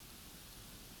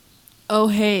Oh,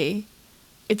 hey,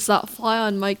 it's that fly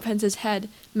on Mike Pence's head,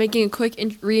 making a quick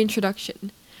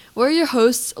reintroduction. We're your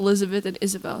hosts, Elizabeth and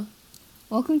Isabel.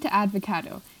 Welcome to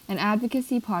Advocado, an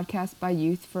advocacy podcast by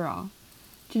Youth for All.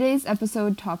 Today's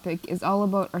episode topic is all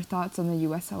about our thoughts on the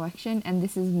U.S. election, and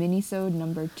this is minisode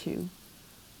number 2.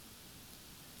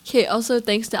 Okay, also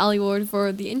thanks to Ali Ward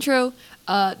for the intro.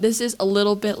 This is a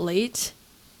little bit late.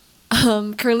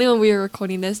 Currently when we are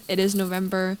recording this, it is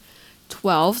November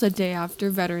 12th, the day after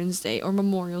Veterans Day or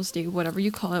Memorial's Day, whatever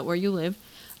you call it, where you live.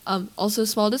 Also,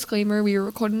 small disclaimer, we are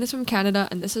recording this from Canada,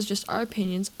 and this is just our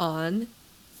opinions on,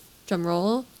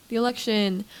 drumroll, the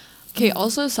election. Okay,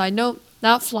 also, side note,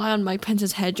 that fly on Mike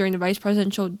Pence's head during the vice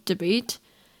presidential debate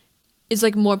is,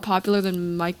 like, more popular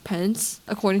than Mike Pence,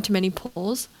 according to many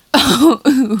polls.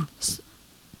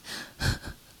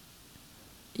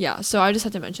 Yeah, so I just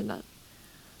had to mention that.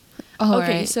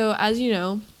 Okay, Right. so as you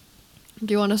know,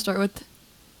 do you want to start with...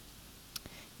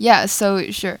 Yeah,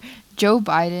 so sure. Joe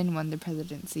Biden won the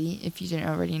presidency, if you didn't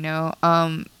already know,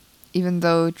 even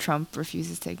though Trump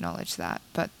refuses to acknowledge that,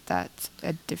 but that's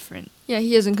a different... Yeah,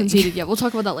 he hasn't conceded yet. We'll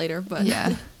talk about that later, but...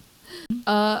 Yeah.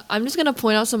 I'm just going to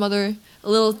point out some other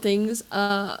little things.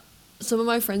 Some of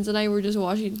my friends and I were just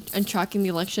watching and tracking the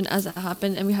election as it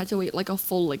happened, and we had to wait like a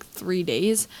full 3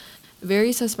 days.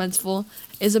 Very suspenseful.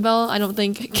 Isabel, I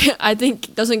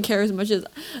think doesn't care as much as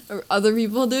other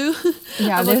people do.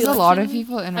 Yeah, about there's the a lot of election.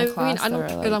 people in our class I don't that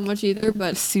care are that much either,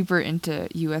 but super into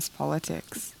U.S.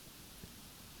 politics.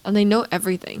 and they know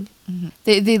everything. Mm-hmm.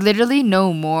 They literally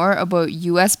know more about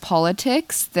U.S.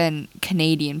 politics than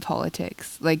Canadian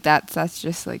politics. Like that's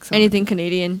just like some Anything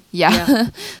Canadian. Yeah.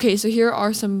 Okay, so here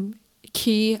are some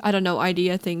key,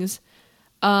 idea things.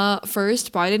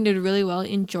 First, Biden did really well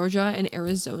in Georgia and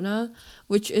Arizona,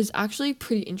 which is actually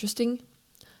pretty interesting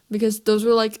because those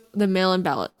were like the mail-in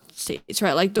ballot states,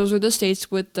 right? Like those were the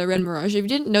states with the red mirage. If you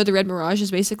didn't know, the red mirage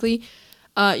is basically,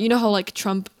 you know how like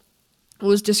Trump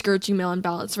was discouraging mail-in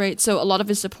ballots, right? So a lot of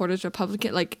his supporters,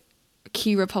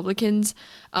 key Republicans,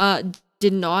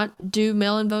 did not do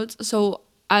mail-in votes. So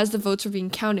as the votes were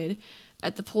being counted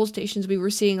at the poll stations, we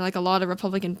were seeing like a lot of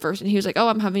Republican first, and he was like, "Oh,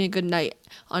 I'm having a good night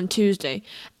on Tuesday,"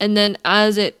 and then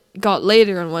as it got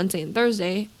later on Wednesday and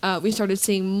Thursday, we started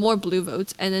seeing more blue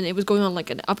votes, and then it was going on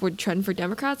like an upward trend for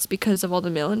Democrats because of all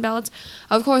the mail-in ballots.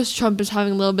 Of course, Trump is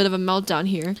having a little bit of a meltdown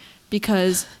here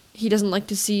because he doesn't like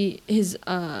to see his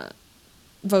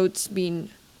votes being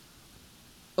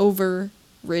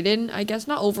overridden, I guess.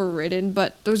 Not overridden,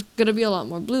 but there's going to be a lot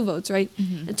more blue votes, right?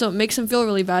 Mm-hmm. And so it makes him feel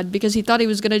really bad because he thought he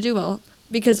was going to do well.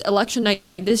 Because election night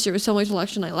this year was similar to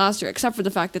election night last year, except for the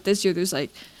fact that this year there's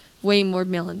like way more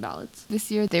mail-in ballots.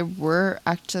 This year there were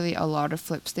actually a lot of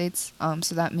flip states.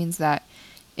 So that means that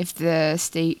if the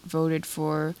state voted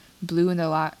for blue in the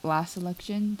last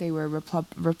election, they were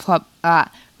Republican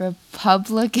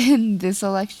this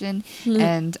election,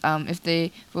 and if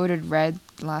they voted red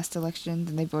last election,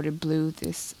 then they voted blue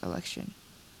this election.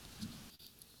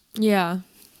 Yeah.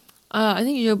 I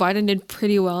think Joe Biden did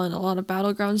pretty well in a lot of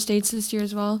battleground states this year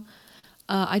as well.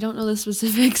 I don't know the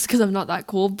specifics because I'm not that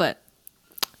cool, but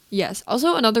yes.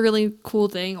 Also, another really cool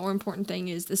thing or important thing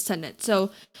is the Senate.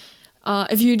 So,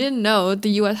 if you didn't know, the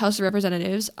U.S. House of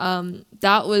Representatives,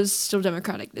 that was still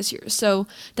Democratic this year. So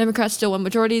Democrats still won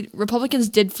majority. Republicans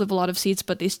did flip a lot of seats,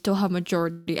 but they still have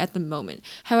majority at the moment.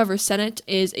 However, Senate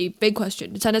is a big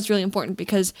question. The Senate's really important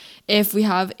because if we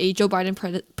have a Joe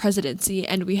Biden presidency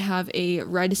and we have a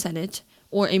red Senate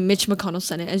or a Mitch McConnell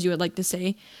Senate, as you would like to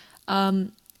say,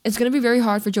 it's going to be very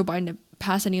hard for Joe Biden to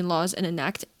pass any laws and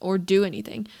enact or do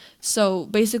anything. So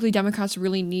basically Democrats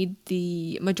really need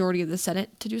the majority of the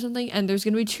Senate to do something, and there's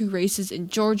going to be 2 races in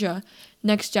Georgia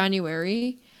next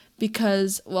January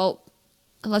because, well,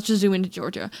 let's just zoom into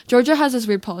Georgia. Georgia has this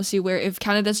weird policy where if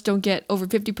candidates don't get over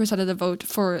 50% of the vote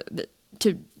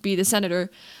to be the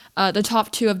senator, the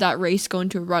top 2 of that race go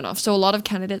into a runoff. So a lot of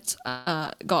candidates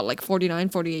got like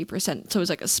 48%. So it's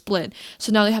like a split.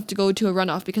 So now they have to go to a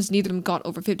runoff because neither of them got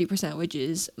over 50%, which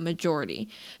is majority.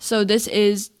 So this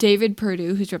is David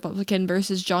Perdue, who's Republican,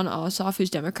 versus Jon Ossoff, who's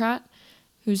Democrat,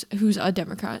 who's a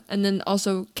Democrat. And then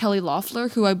also Kelly Loeffler,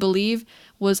 who I believe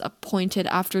was appointed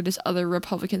after this other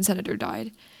Republican senator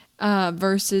died,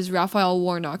 versus Raphael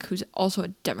Warnock, who's also a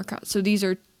Democrat. So these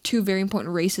are 2 very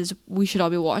important races we should all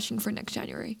be watching for next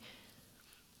January.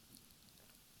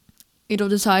 It'll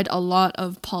decide a lot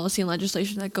of policy and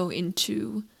legislation that go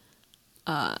into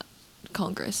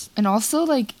Congress. And also,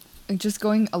 just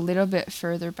going a little bit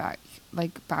further back,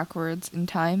 backwards in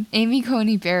time, Amy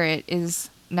Coney Barrett is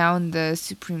now in the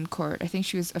Supreme Court. I think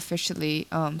she was officially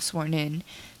sworn in.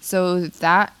 So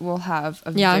that will have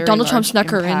a very Donald Trump large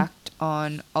snuck her in. impact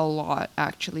on a lot,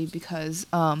 actually, because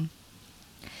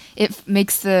it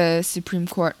makes the Supreme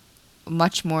Court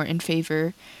much more in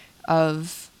favor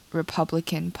of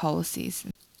Republican policies.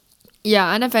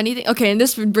 Yeah, and if anything, okay, and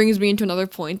this brings me into another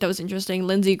point that was interesting.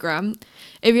 Lindsey Graham.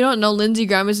 If you don't know, Lindsey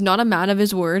Graham is not a man of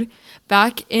his word.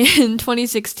 Back in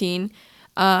 2016,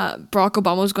 Barack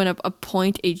Obama was going to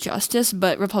appoint a justice,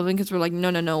 but Republicans were like,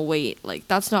 no, wait, like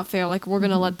that's not fair. Like we're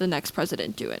gonna let the next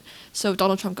president do it. So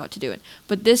Donald Trump got to do it.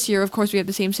 But this year, of course, we have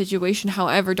the same situation.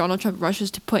 However, Donald Trump rushes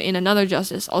to put in another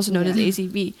justice, also known as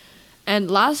ACB.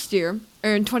 And last year,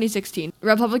 or in 2016,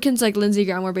 Republicans like Lindsey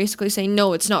Graham were basically saying,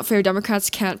 no, it's not fair. Democrats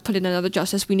can't put in another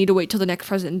justice. We need to wait till the next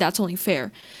president. That's only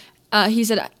fair. He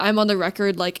said, I'm on the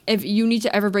record. Like, if you need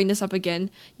to ever bring this up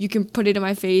again, you can put it in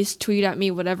my face, tweet at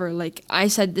me, whatever. Like, I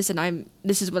said this and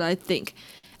this is what I think.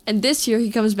 And this year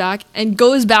he comes back and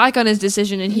goes back on his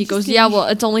decision and he goes, yeah, well,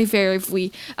 it's only fair if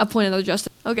we appoint another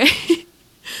justice. Okay.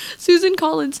 Susan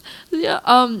Collins. Yeah.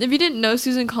 If you didn't know,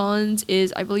 Susan Collins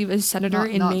is, I believe, a senator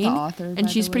in Maine, the author, and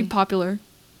she's pretty popular.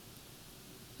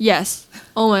 Yes.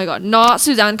 Oh my God. Not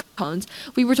Suzanne Collins.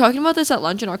 We were talking about this at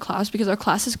lunch in our class because our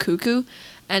class is cuckoo,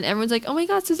 and everyone's like, "Oh my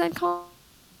God, Suzanne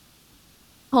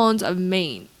Collins of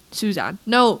Maine."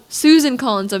 Susan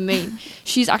Collins of Maine.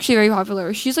 She's actually very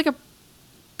popular. She's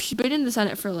been in the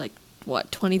Senate for like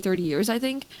what 20, 30 years, I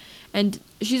think, and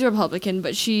she's a Republican,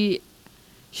 but she's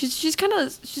kind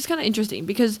of interesting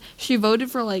because she voted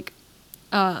for like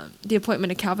the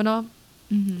appointment of Kavanaugh,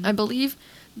 I believe,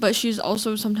 but she's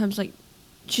also sometimes like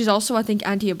she's also I think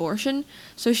anti-abortion,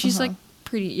 so she's like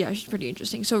she's pretty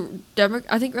interesting. So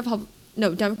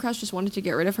Democrats just wanted to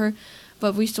get rid of her,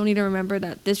 but we still need to remember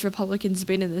that this Republican's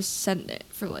been in the Senate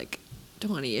for like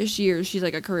 20-ish years. She's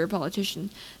like a career politician,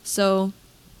 so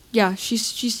yeah,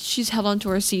 she's held on to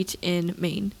her seat in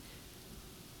Maine.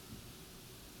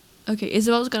 Okay,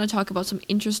 Isabel's going to talk about some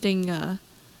interesting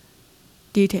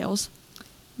details.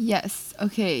 Yes.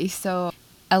 Okay. So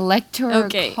electoral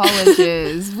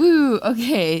colleges. Woo.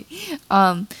 Okay.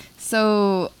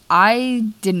 So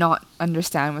I did not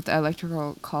understand what the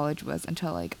electoral college was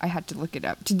until like I had to look it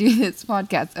up to do this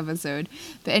podcast episode.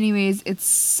 But anyways, it's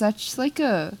such like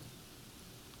a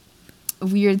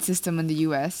weird system in the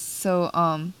U.S. So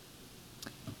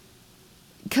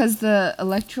because the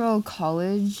electoral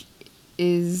college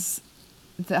is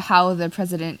how the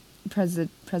president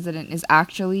is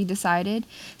actually decided.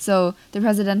 So the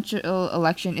presidential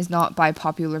election is not by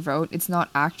popular vote. It's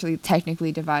not actually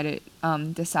technically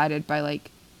decided by like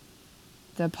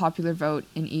the popular vote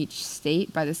in each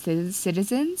state by the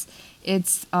citizens.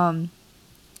 It's through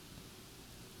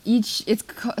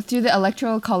the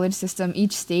electoral college system.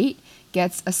 Each state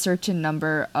gets a certain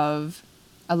number of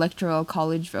electoral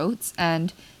college votes,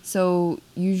 and so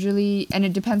usually, and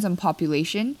it depends on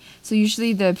population. So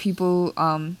usually the people,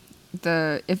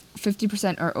 if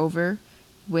 50% or over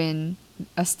win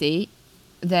a state,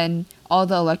 then all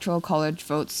the electoral college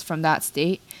votes from that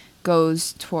state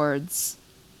goes towards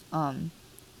the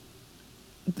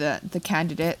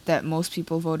candidate that most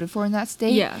people voted for in that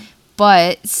state. Yeah.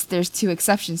 But there's two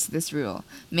exceptions to this rule: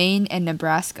 Maine and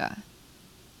Nebraska.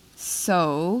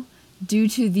 So due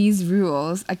to these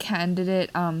rules, a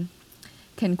candidate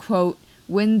can, quote,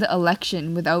 win the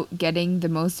election without getting the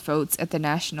most votes at the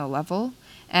national level.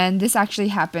 And this actually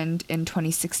happened in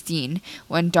 2016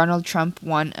 when Donald Trump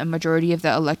won a majority of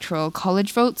the electoral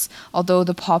college votes, although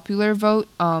the popular vote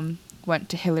went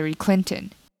to Hillary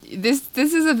Clinton. This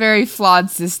is a very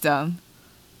flawed system.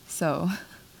 So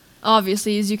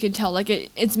obviously, as you can tell, like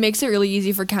it makes it really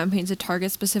easy for campaigns to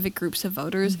target specific groups of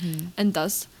voters and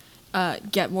thus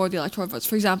get more of the electoral votes.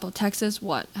 For example, Texas,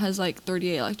 has like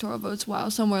 38 electoral votes,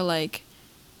 while somewhere like,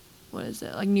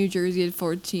 like New Jersey had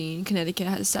 14, Connecticut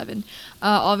has 7.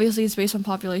 Obviously, it's based on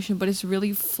population, but it's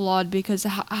really flawed because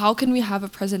how can we have a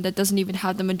president that doesn't even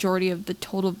have the majority of the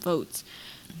total votes?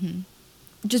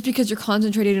 Just because you're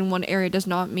concentrated in one area does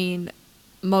not mean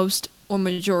most or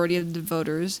majority of the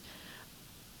voters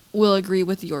will agree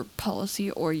with your policy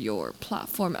or your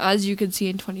platform, as you could see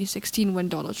in 2016 when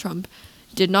Donald Trump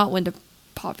did not win the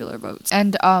popular votes.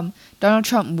 And Donald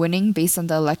Trump winning based on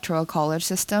the electoral college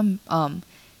system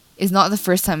is not the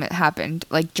first time it happened.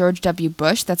 Like George W.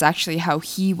 Bush, that's actually how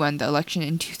he won the election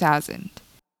in 2000.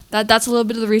 That's a little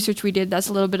bit of the research we did. That's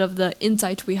a little bit of the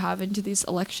insight we have into this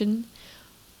election.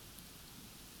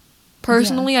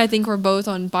 Personally, I think we're both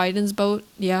on Biden's boat.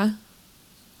 Yeah.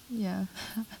 Yeah.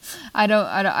 I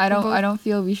don't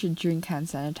feel we should drink hand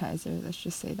sanitizer. Let's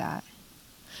just say that.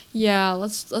 Yeah,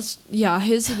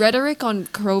 his rhetoric on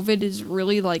COVID is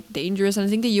really like dangerous, and I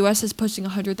think the US is pushing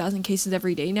 100,000 cases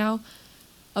every day now.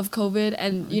 of COVID.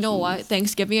 And Oh, you know what? jeez.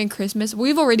 Thanksgiving and Christmas,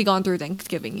 we've already gone through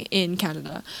Thanksgiving in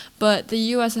Canada, but the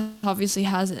US obviously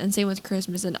hasn't, and same with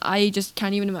Christmas. And I just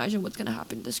can't even imagine what's going to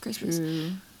happen this Christmas.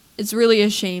 True. It's really a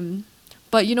shame.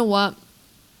 But you know what?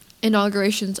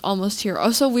 Inauguration's almost here.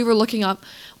 Also, we were looking up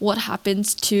what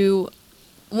happens to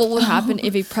what would happen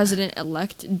if a president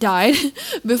elect died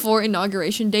before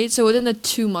inauguration date. So within the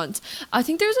 2 months. I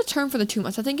think there's a term for the 2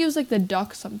 months. I think it was like the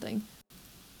duck something.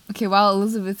 Okay, while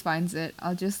Elizabeth finds it,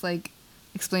 I'll just like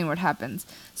explain what happens.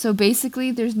 So basically,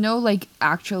 there's no like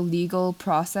actual legal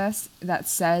process that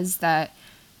says that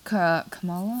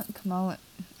Kamala,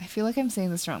 I feel like I'm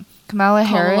saying this wrong. Kamala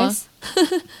Kamala.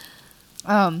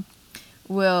 Harris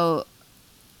will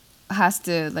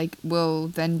will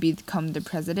then become the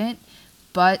president,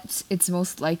 but it's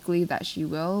most likely that she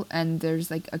will, and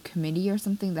there's like a committee or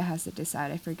something that has to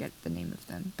decide. I forget the name of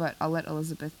them, but I'll let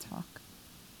Elizabeth talk.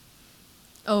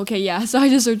 Okay, yeah. So I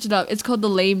just searched it up. It's called the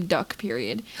lame duck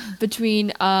period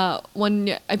between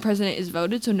when a president is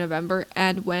voted, so November,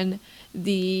 and when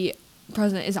the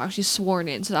president is actually sworn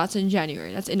in. So that's in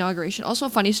January. That's inauguration. Also, a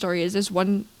funny story is this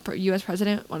one U.S.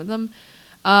 president, one of them,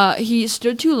 he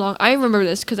stood too long. I remember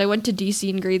this because I went to D.C.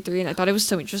 in grade 3 and I thought it was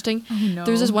so interesting. Oh no.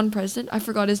 There's this one president, I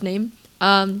forgot his name.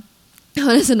 On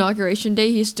his inauguration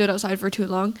day, he stood outside for too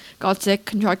long, got sick,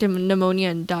 contracted pneumonia,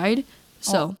 and died.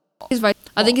 So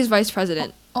I think his vice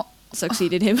president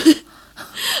succeeded him.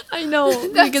 I know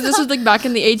because this was like back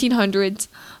in the 1800s.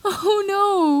 Oh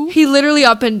no. He literally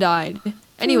up and died.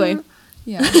 Anyway,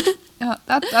 Yeah.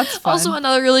 That's fun. also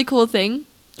another really cool thing.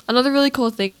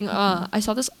 I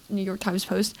saw this New York Times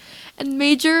post, and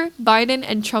Major Biden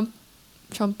and Trump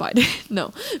Biden,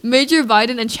 no, Major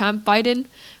Biden and Champ Biden,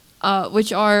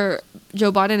 which are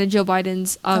Joe Biden and Joe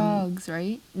Biden's dogs,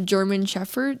 right? German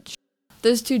Shepherd.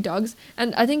 There's two dogs,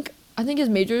 and I think his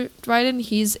Major Biden,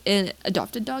 he's an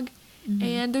adopted dog,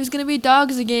 and there's gonna be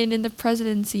dogs again in the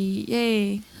presidency.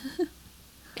 Yay!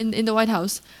 in the White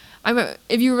House.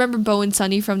 If you remember Bo and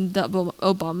Sonny from the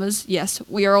Obamas, yes,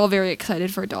 we are all very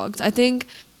excited for dogs. I think,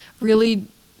 really,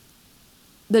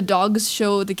 the dogs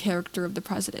show the character of the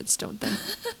presidents, don't they?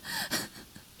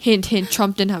 Hint, hint,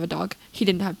 Trump didn't have a dog. He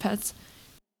didn't have pets.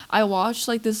 I watched,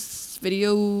 like, this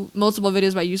video, multiple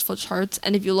videos by Useful Charts,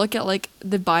 and if you look at, like,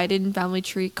 the Biden family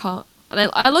tree,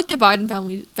 and I looked at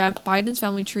Biden's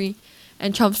family tree,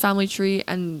 and Trump's family tree,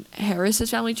 and Harris's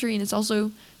family tree, and it's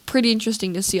also pretty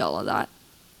interesting to see all of that.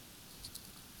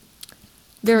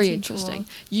 Very Pretty interesting.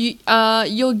 cool.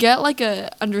 You'll get like a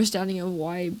understanding of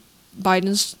why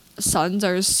Biden's sons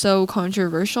are so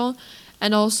controversial,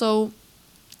 and also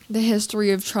the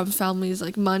history of Trump's family's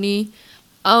like money.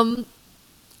 To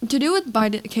do with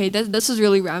Biden, okay, this is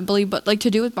really rambly, but like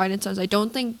to do with Biden's sons, I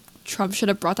don't think Trump should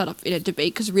have brought that up in a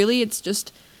debate because really it's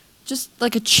just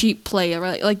like a cheap play,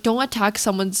 right? Like don't attack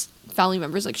someone's family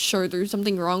members. Like sure, there's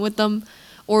something wrong with them,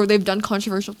 or they've done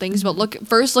controversial things, but look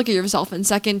at yourself, and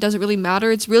second, does it really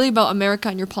matter? It's really about America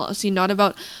and your policy, not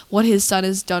about what his son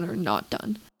has done or not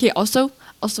done. Okay, also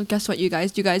guess what, you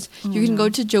guys you can go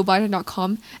to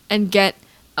joebiden.com and get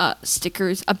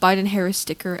stickers, a Biden Harris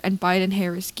sticker and Biden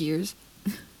Harris gears.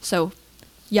 So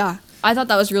yeah, I thought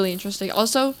that was really interesting.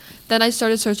 Also, then I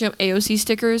started searching up AOC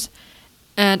stickers,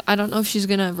 and I don't know if she's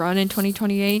gonna run in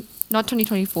 2028, not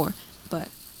 2024, but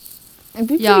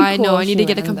yeah, I know. I need to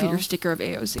get a computer sticker of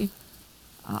AOC.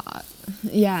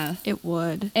 Yeah. It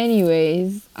would.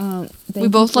 Anyways, We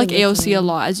both like AOC a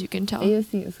lot, as you can tell.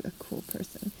 AOC is a cool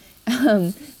person.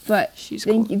 But She's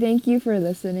thank you for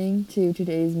listening to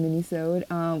today's mini-sode.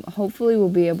 Hopefully we'll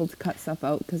be able to cut stuff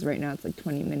out because right now it's like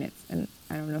 20 minutes, and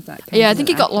I don't know if that counts Yeah, I as think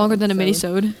an it got actual longer than a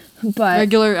episode. mini-sode. But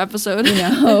Regular episode.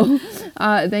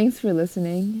 Thanks for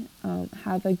listening.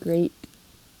 Have a great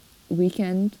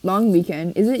long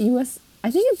weekend. Is it US?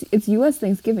 I think it's US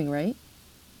Thanksgiving, right?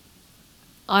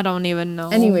 I don't even know.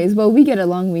 Anyways, well, we get a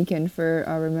long weekend for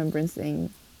Remembrance Day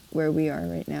where we are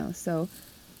right now. So,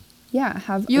 yeah,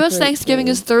 have US a great Thanksgiving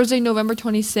day. is Thursday, November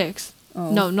 26th.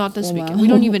 Oh, No, not this well, weekend. wow. We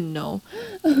don't even know.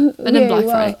 And then Okay, Black well,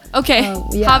 Friday. Okay,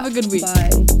 yeah, have a good week. Bye.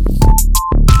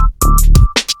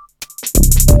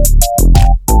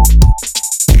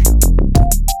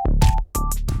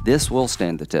 This will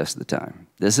stand the test of the time.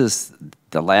 This is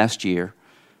the last year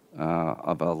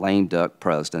of a lame duck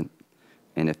president.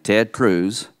 And if Ted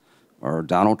Cruz or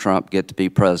Donald Trump get to be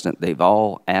president, they've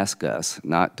all asked us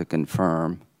not to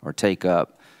confirm or take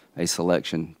up a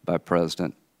selection by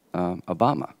President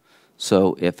Obama.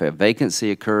 So if a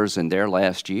vacancy occurs in their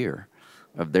last year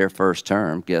of their first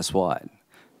term, guess what?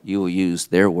 You will use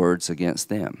their words against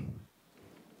them.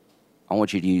 I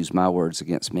want you to use my words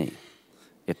against me.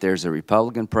 If there's a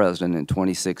Republican president in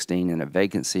 2016 and a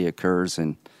vacancy occurs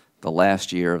in the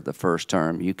last year of the first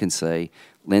term, you can say,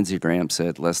 Lindsey Graham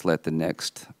said, let's let the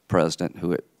next president,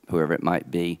 whoever it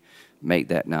might be, make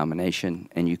that nomination,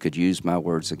 and you could use my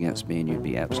words against me, and you'd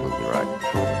be absolutely right.